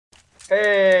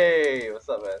Hey, what's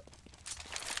up, man?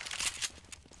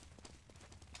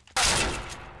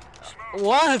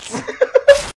 What?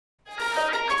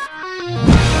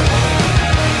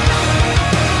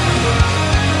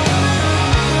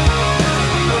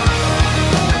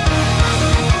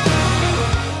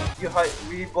 You hide.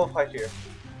 We both hide here.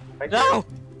 Hide No!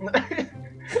 here.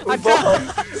 we I both can't.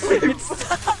 hide. It's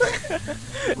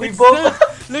stuck. We It's both.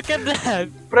 stuck. Look at that.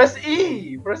 Press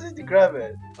E. Press E to grab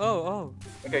it. Oh,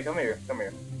 Okay, come here. Come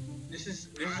here. This is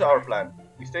our plan.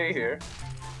 We stay here.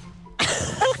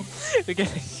 oh. We're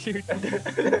gonna shoot. And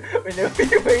then we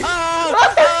wait.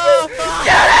 Oh!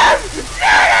 Get him!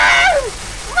 Get him!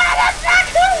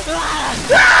 Motherfucker!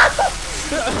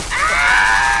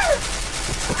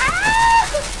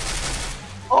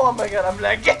 Oh my god, I'm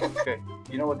lagging. Okay,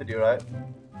 you know what to do, right?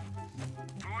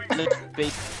 Let's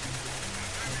bait.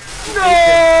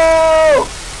 No!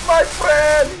 My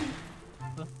friend!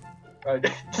 Alright.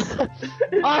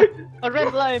 Ah! A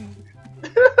red line!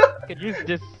 I can use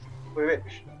this. Wait.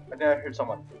 I think I heard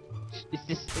someone. Is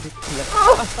this ridiculous?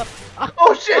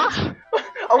 Oh shit!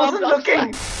 I wasn't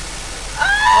looking!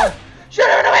 Shut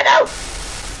out the window!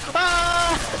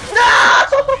 No!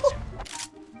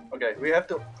 Okay, we have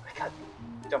to. I can't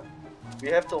jump. We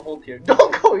have to hold here.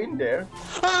 Don't go in there.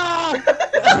 I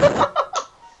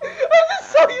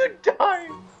just saw you die.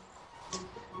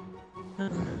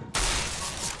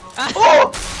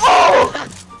 Oh! Oh!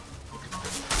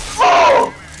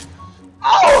 Oh!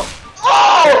 Oh!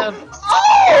 Oh!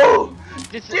 Oh!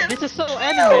 This is so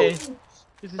anime.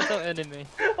 This is so anime.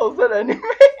 How's that anime?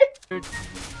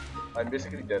 I'm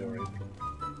basically dead already.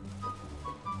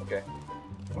 Okay.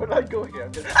 Where do I go here?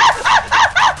 I'm just...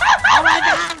 Oh my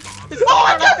god! It's Oh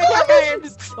my god!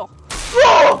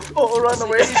 Oh! Oh, run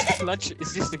away! Is this the clutch?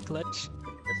 Is this the clutch?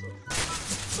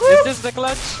 Is this the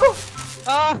clutch?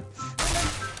 Ah!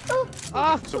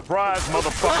 Ah! Surprise,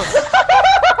 motherfucker!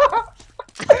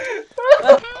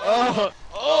 Oh!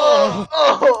 Oh!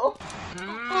 Oh!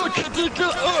 Look at the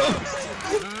oh!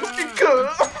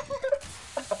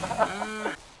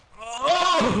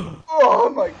 Oh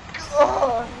my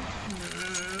god!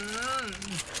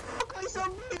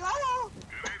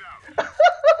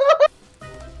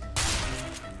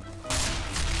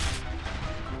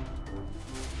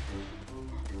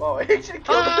 Wow, I actually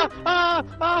killed him!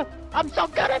 I'm so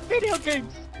good at video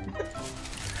games!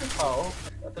 How?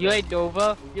 You ain't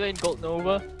Nova? You ain't Gold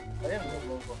Nova? I am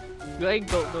Nova. You ain't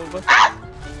Gold Nova?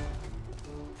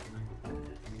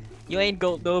 You ain't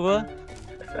Gold Nova?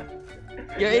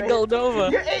 You ain't Gold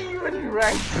Nova? You ain't even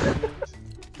ranked!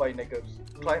 Bye, niggas.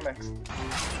 Climax.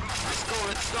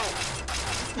 Let's go!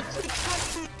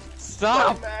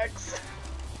 Stop!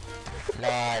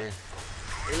 Climax!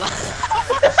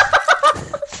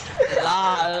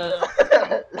 Lol.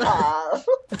 Lol.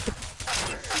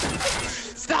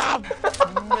 Stop!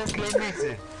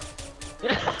 Clemente.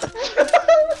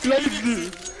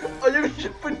 Crazy! I'm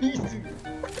Japanese!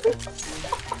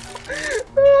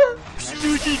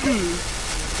 Sushi-gu!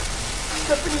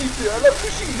 Japanese! I love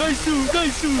sushi!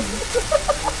 Gaisu!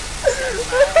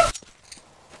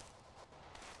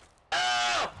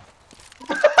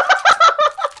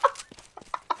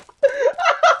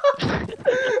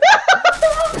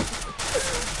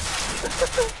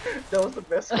 That was the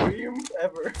best scream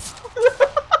ever.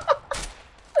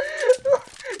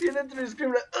 You literally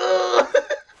screamed like, ugh!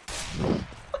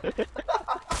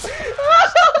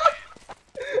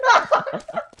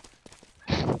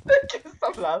 I can't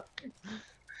stop laughing.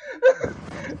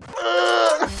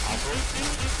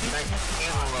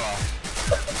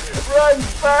 Run,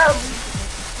 spam!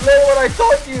 Say what I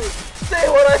taught you! Say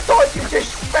what I taught you,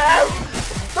 just spam!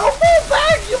 Don't fall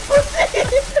back, you pussy!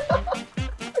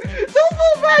 Don't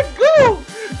fall back, go!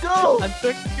 Go! I'm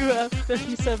 32, I have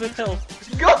 37 health.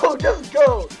 Go, just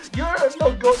go! You're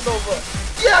no go Nova.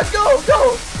 Yeah, go!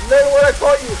 Learn what I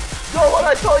taught you! Go what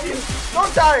I taught you!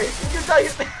 Don't die! If you die,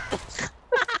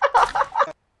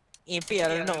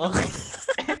 Infierno.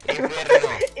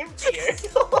 Infierno!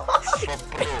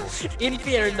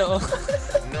 Infierno.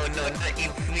 No, not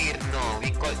Inferno. We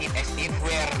call it as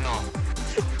Inferno.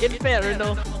 Inferno.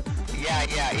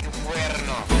 Yeah, Inferno.